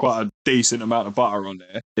like quite a decent amount of butter on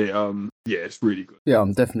there, it's really good. Yeah,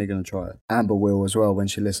 I'm definitely going to try it. Amber will as well when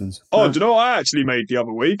she listens. Oh, do you know what I actually made the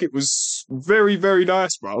other week? It was very, very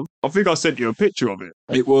nice, bro. I think I sent you a picture of it.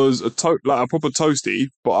 It was like a proper toasty,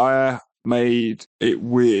 but I made it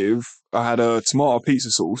with, I had a tomato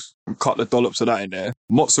pizza sauce and cut the dollops of that in there,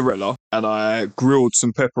 mozzarella, and I grilled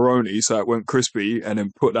some pepperoni so it went crispy and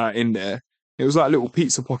then put that in there. It was like a little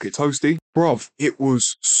pizza pocket toasty. Bruv, it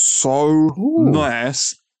was so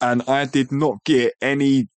nice, and I did not get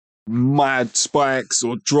any mad spikes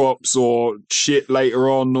or drops or shit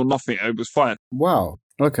later on or nothing. It was fine. Wow.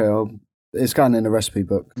 Okay, it's going in the recipe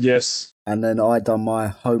book. Yes. And then I done my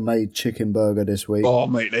homemade chicken burger this week. Oh,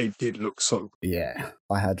 mate, they did look so good. Yeah.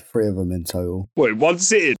 I had 3 of them in total. Wait, one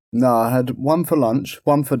sitting? No, I had one for lunch,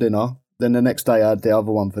 one for dinner. Then the next day I had the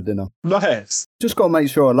other one for dinner. Nice. Just got to make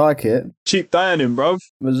sure I like it. Cheap dining, bruv.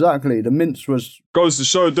 Exactly. The mince was... Goes to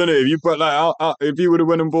show, doesn't it? If you put like if you would have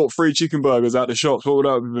went and bought 3 chicken burgers out the shops, what would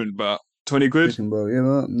that have been about? 20 quid? Chicken burger,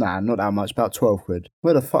 yeah, nah, not that much. About 12 quid.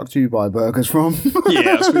 Where the fuck do you buy burgers from?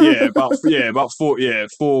 about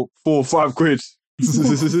 4 or 5 quid.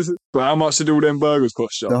 But how much did all them burgers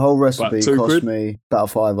cost you? The whole recipe cost quid? me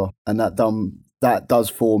about a £5, and that does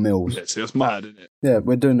 4 meals. Yeah, see, that's mad, isn't it? Yeah,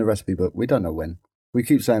 we're doing the recipe book. We don't know when. We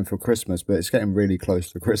keep saying for Christmas, but it's getting really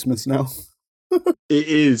close to Christmas now. It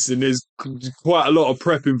is, and there's quite a lot of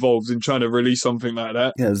prep involved in trying to release something like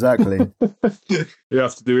that. Yeah, exactly. You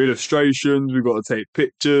have to do illustrations, we've got to take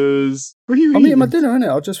pictures. What are you I'm eating? eating my dinner,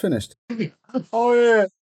 innit? I just finished. Oh, yeah.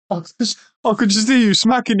 I could just hear you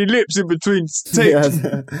smacking your lips in between takes.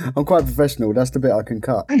 Yeah, I'm quite professional. That's the bit I can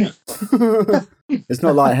cut. It's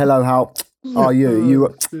not like, hello, how are you?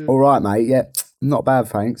 You all right, mate? Yeah, not bad,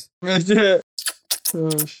 thanks. Yeah. Oh,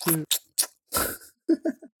 shit.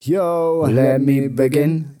 Yo, let me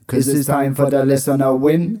begin, 'cause it's time for the listener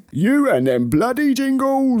win. You and them bloody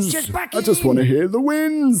jingles. I just want to hear the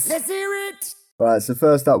wins. Let's hear it. Right, so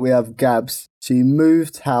first up we have Gabs. She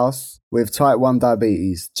moved house with type 1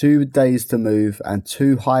 diabetes, 2 days to move, and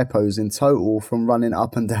 2 hypos in total from running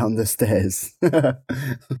up and down the stairs. Wow.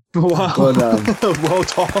 Well done. Well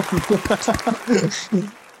done.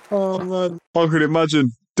 Oh, man. I could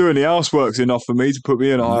imagine doing the housework's enough for me to put me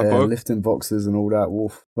in a Yeah, hypo. lifting boxes and all that.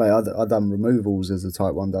 Wolf. Wait, I done removals as a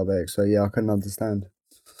type 1 diabetic, so yeah, I can understand.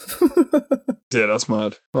 Yeah, that's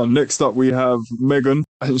mad. Well, next up we have Megan.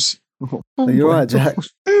 Are you alright, Jack?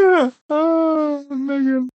 Yeah.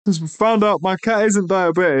 Megan. Just found out my cat isn't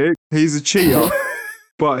diabetic. He's a cheater.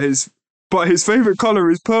 but his favourite colour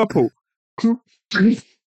is purple. What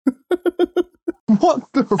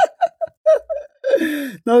the...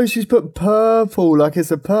 No, she's put purple like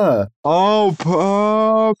it's a purr. Oh,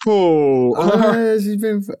 purple. Oh, yeah, she's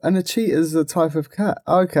been... And a cheetah's a type of cat.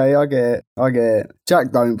 Okay, I get it.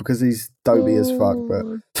 Jack don't, because he's dopey as fuck, but...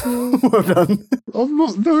 Well done. I'm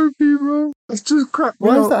not dopey, bro. That's just crap.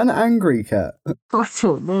 Why is that an angry cat? I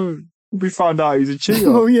don't know. We found out he's a cheater.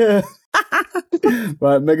 Oh, yeah.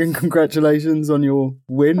 Right, Megan, congratulations on your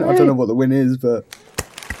win. I don't know what the win is, but...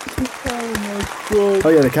 Oh, my God. Oh,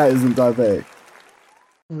 yeah, the cat isn't diabetic.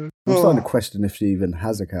 I'm starting to question if she even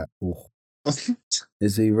has a cat. Oh.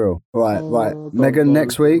 Is he real? Right. Megan,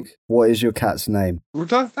 next week, what is your cat's name? Well,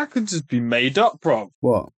 that could just be made up, bro.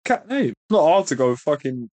 What? Cat name. Not hard to go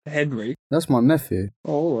fucking Henry. That's my nephew.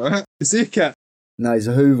 Oh, all right. Is he a cat? No, he's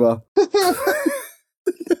a Hoover.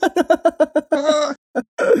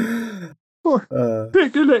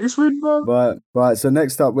 Pick the next win, man. Right. So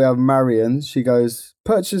next up we have Marion. She goes,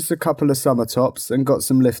 purchased a couple of summer tops and got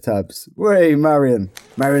some lift tabs. Way, Marion.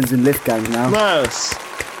 Marion's in lift gang now. Nice.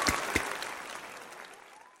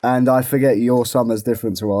 And I forget your summer's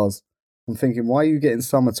different to ours. I'm thinking, why are you getting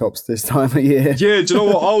summer tops this time of year? Yeah, do you know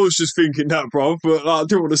what? I was just thinking that, bro, but I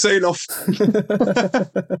didn't want to say enough.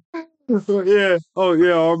 Yeah. Oh,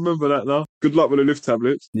 yeah, I remember that now. Good luck with the lift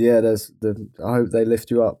tablets. Yeah, I hope they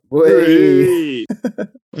lift you up. Whee!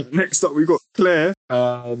 Hey. Next up, we got Claire,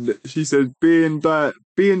 and she says, being type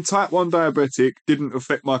 1 diabetic didn't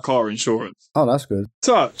affect my car insurance. Oh, that's good.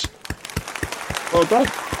 Touch. Well done.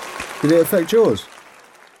 Did it affect yours?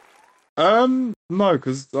 No,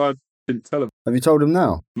 because I didn't tell him. Have you told him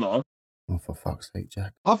now? No. Oh, for fuck's sake,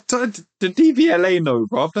 Jack. I've told the DVLA no,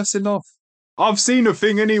 bruv. That's enough. I've seen a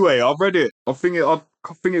thing anyway. I've read it. I think it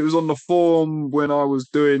was on the form when I was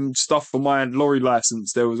doing stuff for my lorry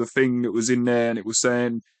license. There was a thing that was in there, and it was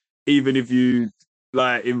saying even if you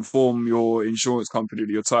inform your insurance company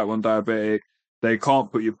that you're type 1 diabetic, they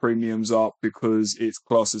can't put your premiums up because it's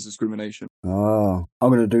classed as discrimination. Oh, I'm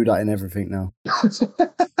going to do that in everything now.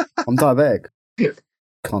 I'm diabetic.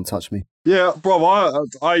 Can't touch me. Yeah, bro,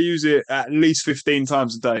 I use it at least 15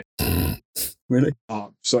 times a day. Really?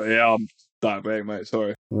 Oh, sorry, yeah, I'm diabetic, mate,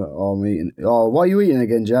 sorry. Oh, I'm eating. Oh, why are you eating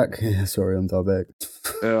again, Jack? Sorry, I'm diabetic.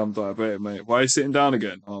 Yeah, I'm diabetic, mate. Why are you sitting down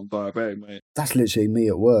again? Oh, I'm diabetic, mate. That's literally me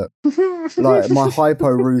at work. Like, my hypo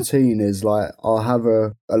routine is like, I'll have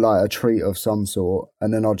a treat of some sort,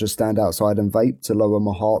 and then I'll just stand outside and vape to lower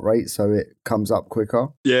my heart rate so it comes up quicker.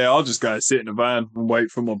 Yeah, I'll just go sit in the van and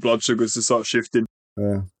wait for my blood sugars to start shifting.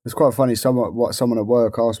 Yeah, it's quite funny. Someone at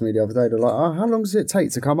work asked me the other day. They're like, "Oh, how long does it take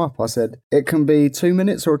to come up?" I said, "It can be 2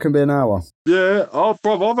 minutes or it can be an hour." Yeah,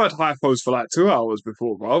 bro, I've had hypos for like 2 hours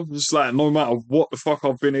before, bro. Just like no matter what the fuck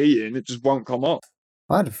I've been eating, it just won't come up.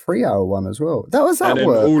 I had a 3-hour one as well. That was at and then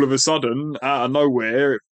work. All of a sudden, out of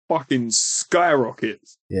nowhere, it fucking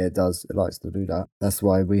skyrockets. Yeah, it does. It likes to do that. That's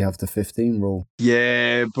why we have the 15 rule.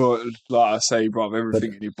 Yeah, but like I say, bro,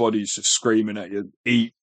 everything in your body's just screaming at you.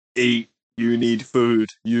 Eat. You need food.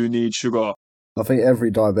 You need sugar. I think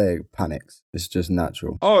every diabetic panics. It's just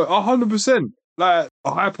natural. Oh, 100%. Like,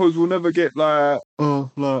 hypos will never get another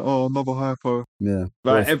hypo. Yeah.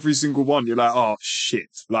 Like, every single one, you're like, oh, shit.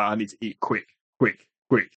 Like, I need to eat quick.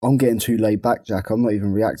 I'm getting too laid back, Jack. I'm not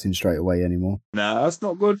even reacting straight away anymore. Nah, that's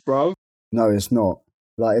not good, bro. No, it's not.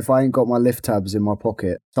 Like, if I ain't got my lift tabs in my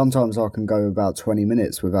pocket, sometimes I can go about 20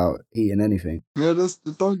 minutes without eating anything. Yeah,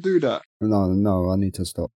 don't do that. No, I need to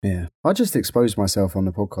stop. Yeah. I just expose myself on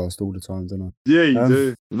the podcast all the time, don't I? Yeah, you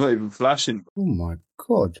do. You're not even flashing. Oh, my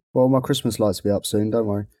God. Well, my Christmas lights will be up soon, don't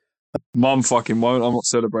worry. Mum fucking won't. I'm not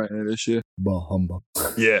celebrating it this year. Bah humbug.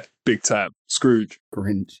 Yeah, big time. Scrooge.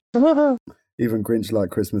 Grinch. Even Grinch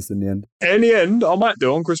liked Christmas in the end. In the end, I might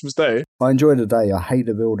do on Christmas Day. I enjoy the day. I hate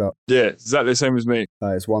the build-up. Yeah, exactly the same as me.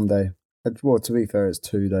 It's one day. Well, to be fair, it's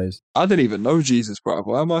 2 days. I didn't even know Jesus, bro.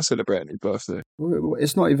 Why am I celebrating his birthday?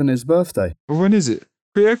 It's not even his birthday. Well, when is it?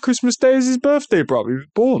 Yeah, Christmas Day is his birthday, bro. He was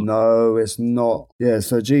born. No, it's not. Yeah,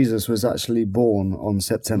 so Jesus was actually born on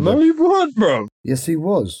September. No, he wasn't, bro. Yes, he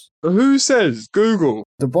was. Who says? Google.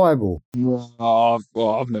 The Bible. Oh,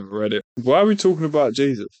 well, I've never read it. Why are we talking about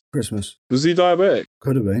Jesus? Christmas. Was he diabetic?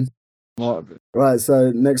 Could have been. Might have been. Right,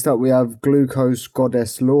 so next up we have glucose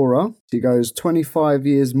goddess Laura. She goes 25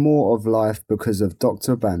 years more of life because of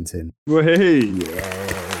Dr. Bantin. Hey.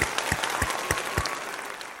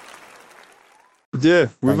 Yeah,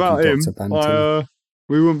 without him,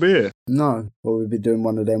 we wouldn't be here. No, or we'd be doing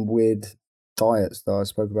one of them weird diets that I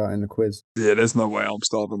spoke about in the quiz. Yeah, there's no way I'm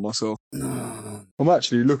starving myself. No. I'm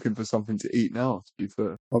actually looking for something to eat now, to be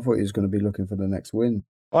fair. I thought he was going to be looking for the next win.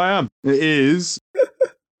 I am. It is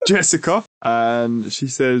Jessica, and she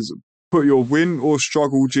says, put your win or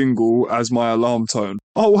struggle jingle as my alarm tone.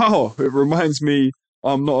 Oh, wow. It reminds me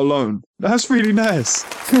I'm not alone. That's really nice.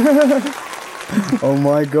 Oh,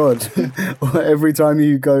 my God. Every time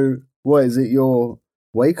you go, what is it, your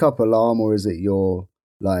wake-up alarm or is it your,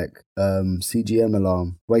 CGM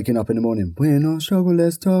alarm? Waking up in the morning, we're not struggle,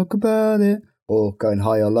 let's talk about it. Or going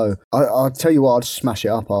high or low. I'll tell you what, I'd smash it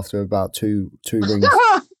up after about two rings.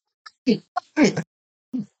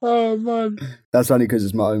 Oh, man. That's only because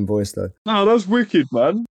it's my own voice, though. No, that's wicked,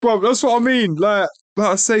 man. Bro, that's what I mean. Like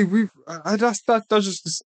I say, that's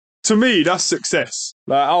just... To me, that's success.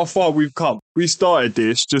 Like, how far we've come. We started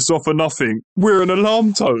this just off of nothing. We're an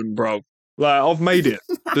alarm tone, bro. Like, I've made it.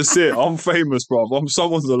 That's it. I'm famous, bro. I'm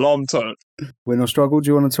someone's alarm tone. Win or struggle?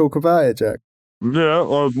 Do you want to talk about it, Jack?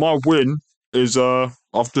 Yeah, my win is I've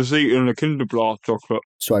just eaten a Kinder Bar chocolate.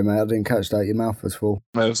 Sorry, mate, I didn't catch that. Your mouth was full.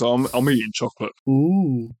 Yeah, so I'm eating chocolate.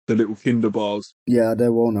 Ooh. The little Kinder Bars. Yeah,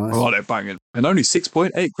 they're all nice. Oh, they're banging. And only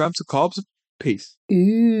 6.8 grams of carbs a piece.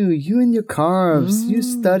 Ew, you and your carbs. You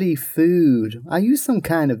study food. Are you some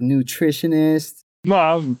kind of nutritionist? No,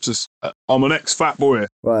 I'm an ex-fat boy.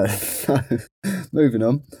 Right, moving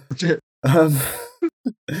on.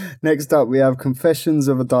 Next up, we have Confessions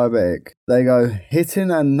of a Diabetic. They go,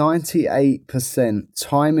 hitting a 98%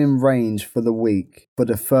 time in range for the week for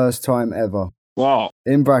the first time ever. Wow.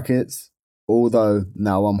 In brackets, although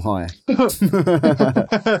now I'm high.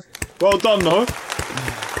 Well done, though.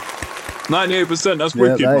 98%, that's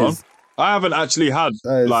wicked, man. Is. I haven't actually had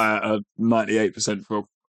like a 98% for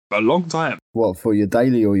a long time. What, for your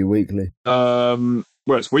daily or your weekly? Well,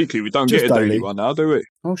 it's weekly. We don't get a daily one now, do we?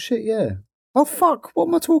 Oh, shit, yeah. Oh, fuck. What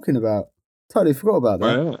am I talking about? Totally forgot about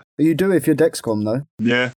that. Yeah. But you do if you're Dexcom, though.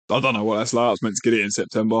 Yeah. I don't know what that's like. I was meant to get it in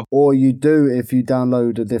September. Or you do if you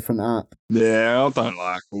download a different app. Yeah, I don't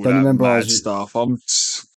like all that mad stuff.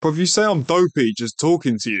 But if you say I'm dopey just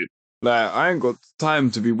talking to you, like, I ain't got time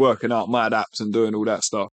to be working out mad apps and doing all that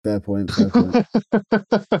stuff. Fair point, fair point.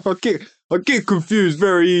 I get confused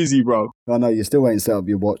very easy, bro. I know, you still ain't set up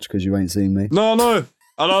your watch because you ain't seen me. No.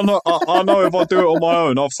 And I know if I do it on my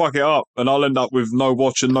own, I'll fuck it up and I'll end up with no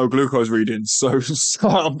watch and no glucose readings. So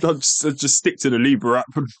I'll just stick to the Libra app.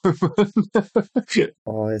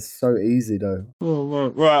 Oh, it's so easy though. Oh,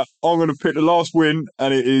 right, I'm going to pick the last win,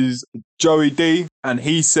 and it is Joey D. And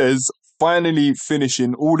he says, finally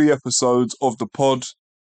finishing all the episodes of the pod.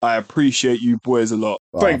 I appreciate you boys a lot.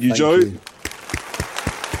 Thank you, Joey.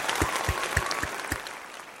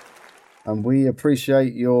 And we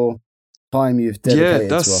appreciate your time you've dedicated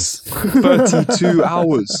to us. 32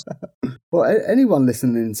 hours. Well, anyone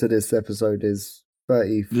listening to this episode is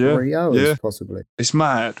 33 hours, possibly. It's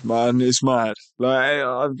mad, man. It's mad. Like,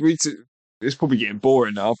 it's probably getting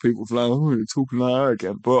boring now. People are like, oh, you're talking like that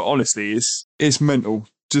again. But honestly, it's mental.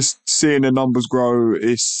 Just seeing the numbers grow,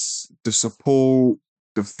 it's the support,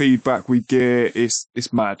 the feedback we get,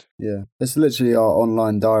 it's mad. Yeah, it's literally our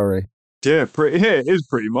online diary. Yeah, it is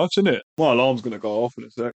pretty much, isn't it? My alarm's going to go off in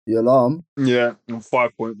a sec. Your alarm? Yeah, on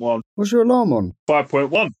 5.1. What's your alarm on?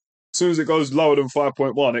 5.1. As soon as it goes lower than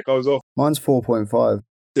 5.1, it goes off. Mine's 4.5.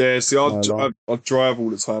 Yeah, see, I drive all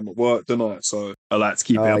the time at work, don't I? So I like to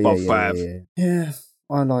keep it above 5. Yeah,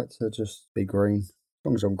 I like to just be green. As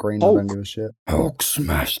long as I'm green, I don't give a shit. Hulk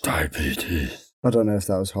smash diabetes. I don't know if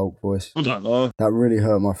that was Hulk voice. I don't know. That really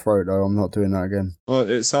hurt my throat, though. I'm not doing that again. Well,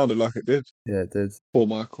 it sounded like it did. Yeah, it did. Poor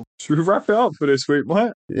Michael. Should we wrap it up for this week,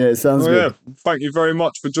 mate? Yeah, it sounds good. Yeah. Thank you very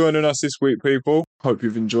much for joining us this week, people. Hope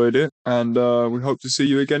you've enjoyed it. And we hope to see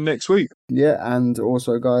you again next week. Yeah, and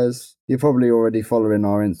also, guys, you're probably already following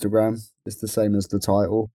our Instagram. It's the same as the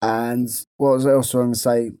title. And what else I'm going to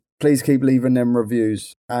say? Please keep leaving them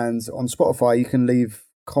reviews. And on Spotify, you can leave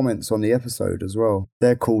comments on the episode as well.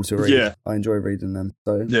 They're cool to read. Yeah. I enjoy reading them.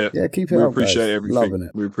 So yeah, keep it up, We appreciate guys. everything. Loving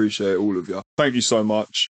it. We appreciate all of you. Thank you so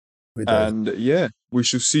much. We do. And yeah, we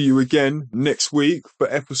shall see you again next week for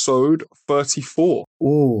episode 34.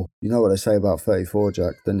 Oh, you know what they say about 34,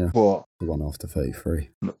 Jack, don't you? What? The one after 33.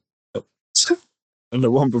 And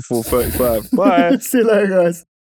the one before 35. Bye. See you later, guys.